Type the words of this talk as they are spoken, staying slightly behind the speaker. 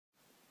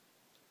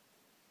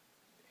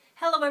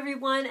Hello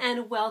everyone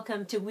and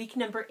welcome to week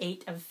number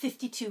 8 of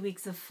 52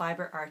 weeks of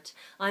fiber art.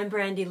 I'm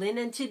Brandy Lynn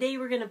and today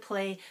we're going to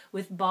play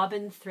with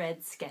bobbin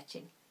thread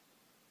sketching.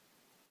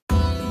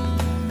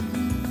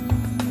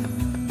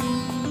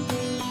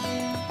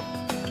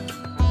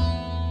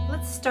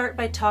 Let's start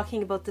by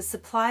talking about the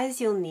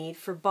supplies you'll need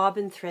for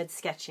bobbin thread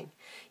sketching.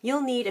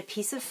 You'll need a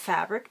piece of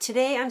fabric.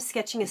 Today I'm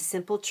sketching a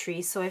simple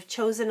tree, so I've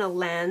chosen a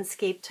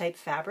landscape type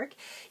fabric.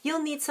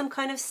 You'll need some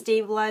kind of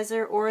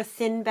stabilizer or a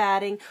thin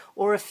batting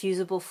or a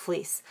fusible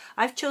fleece.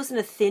 I've chosen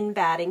a thin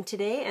batting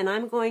today and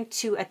I'm going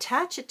to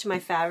attach it to my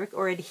fabric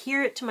or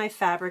adhere it to my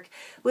fabric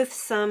with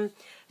some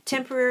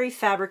temporary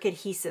fabric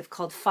adhesive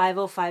called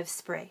 505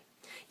 spray.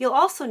 You'll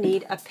also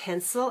need a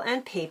pencil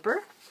and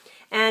paper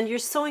and your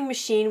sewing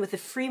machine with a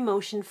free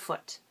motion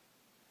foot.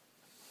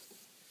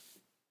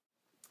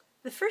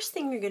 The first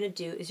thing you're going to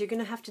do is you're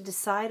going to have to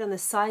decide on the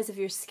size of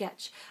your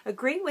sketch. A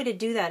great way to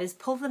do that is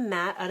pull the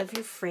mat out of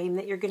your frame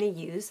that you're going to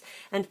use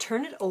and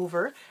turn it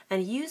over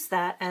and use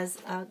that as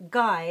a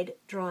guide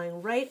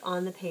drawing right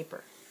on the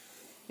paper.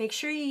 Make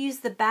sure you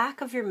use the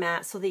back of your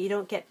mat so that you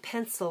don't get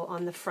pencil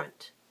on the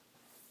front.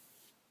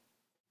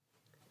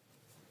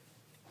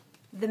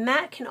 The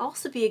mat can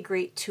also be a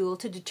great tool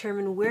to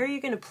determine where you're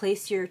going to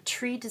place your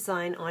tree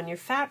design on your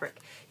fabric.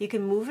 You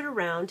can move it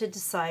around to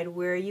decide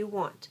where you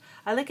want.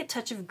 I like a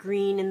touch of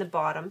green in the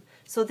bottom,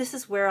 so this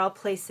is where I'll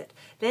place it.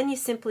 Then you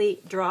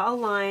simply draw a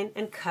line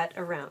and cut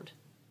around.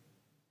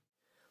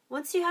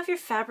 Once you have your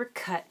fabric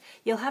cut,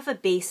 you'll have a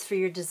base for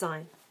your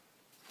design.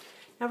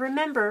 Now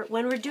remember,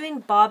 when we're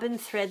doing bobbin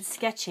thread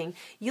sketching,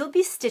 you'll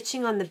be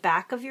stitching on the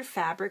back of your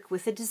fabric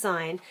with a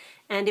design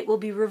and it will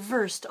be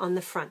reversed on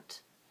the front.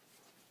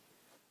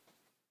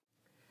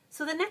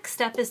 So the next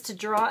step is to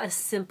draw a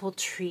simple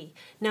tree.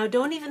 Now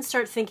don't even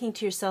start thinking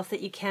to yourself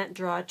that you can't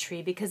draw a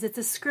tree because it's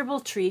a scribble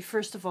tree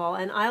first of all,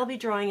 and I'll be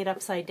drawing it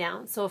upside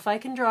down. So if I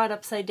can draw it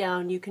upside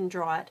down, you can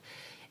draw it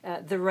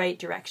the right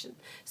direction.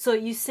 So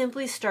you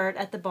simply start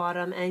at the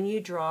bottom and you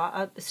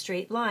draw a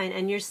straight line,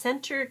 and your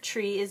center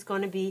tree is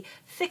going to be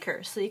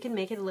thicker, so you can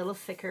make it a little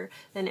thicker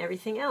than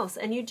everything else.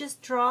 And you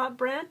just draw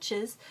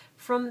branches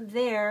from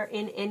there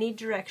in any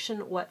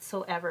direction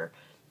whatsoever.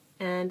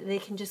 And they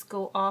can just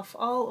go off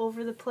all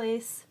over the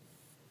place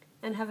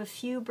and have a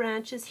few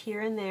branches here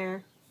and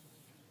there.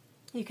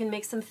 You can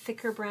make some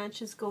thicker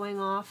branches going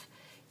off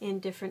in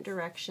different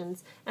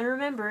directions. And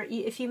remember,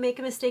 if you make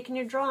a mistake in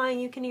your drawing,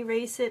 you can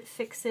erase it,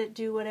 fix it,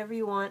 do whatever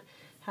you want,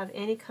 have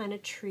any kind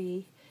of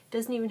tree. It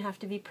doesn't even have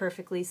to be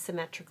perfectly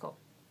symmetrical.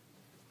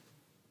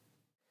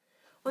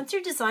 Once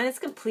your design is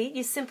complete,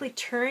 you simply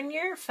turn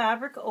your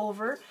fabric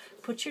over,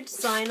 put your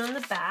design on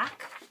the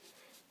back,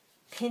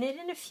 pin it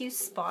in a few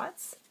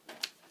spots,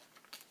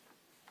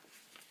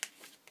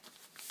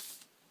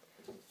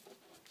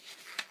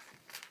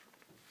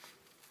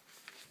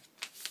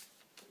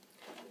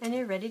 and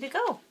you're ready to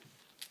go.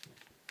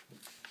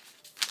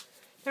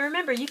 Now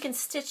remember, you can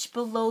stitch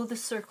below the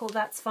circle,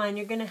 that's fine.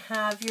 You're going to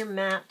have your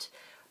mat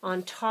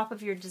on top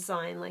of your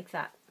design like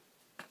that.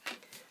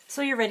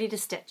 So you're ready to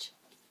stitch.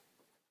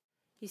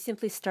 You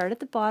simply start at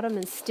the bottom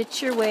and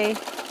stitch your way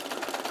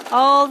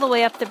all the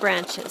way up the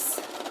branches.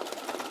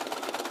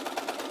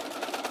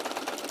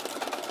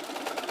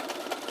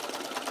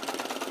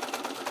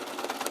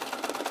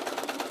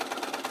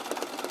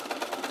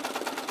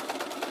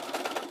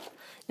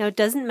 Now it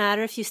doesn't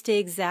matter if you stay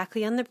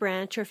exactly on the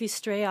branch or if you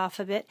stray off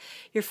a bit,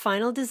 your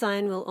final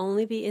design will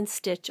only be in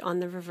stitch on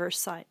the reverse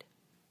side.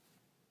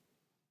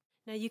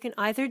 Now you can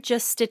either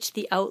just stitch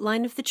the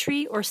outline of the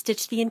tree or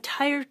stitch the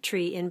entire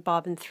tree in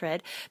bobbin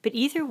thread, but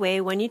either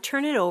way, when you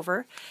turn it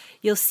over,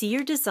 you'll see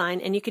your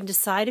design and you can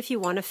decide if you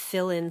want to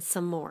fill in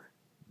some more.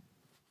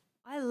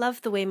 I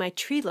love the way my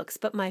tree looks,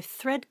 but my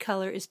thread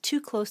color is too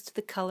close to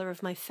the color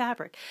of my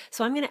fabric,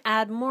 so I'm going to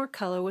add more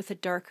color with a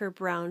darker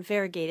brown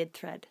variegated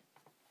thread.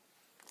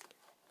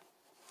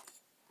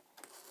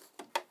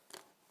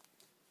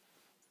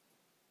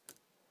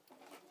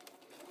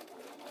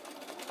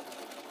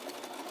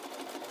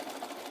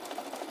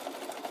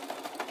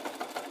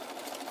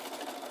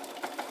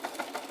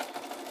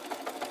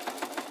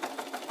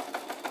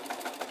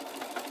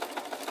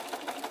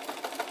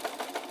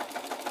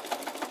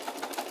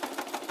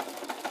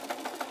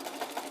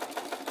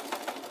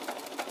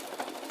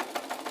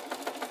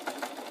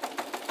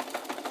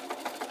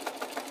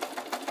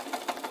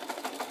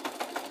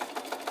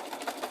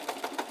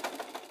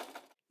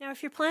 Now,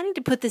 if you're planning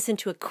to put this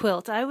into a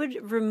quilt, I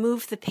would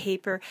remove the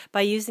paper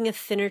by using a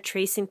thinner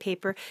tracing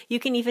paper. You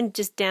can even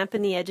just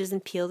dampen the edges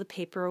and peel the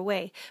paper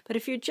away. But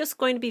if you're just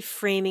going to be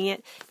framing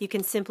it, you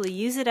can simply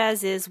use it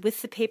as is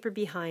with the paper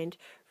behind,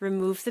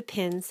 remove the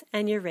pins,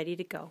 and you're ready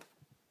to go.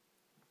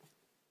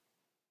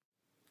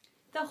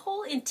 The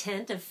whole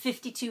intent of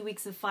 52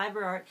 weeks of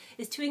fiber art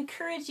is to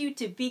encourage you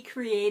to be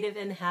creative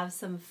and have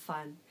some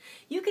fun.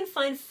 You can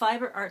find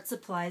fiber art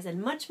supplies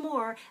and much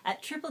more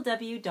at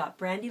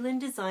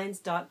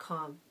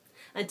www.brandylyndesigns.com.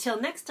 Until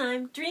next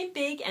time, dream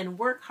big and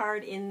work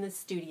hard in the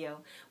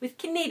studio with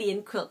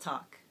Canadian Quilt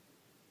Talk.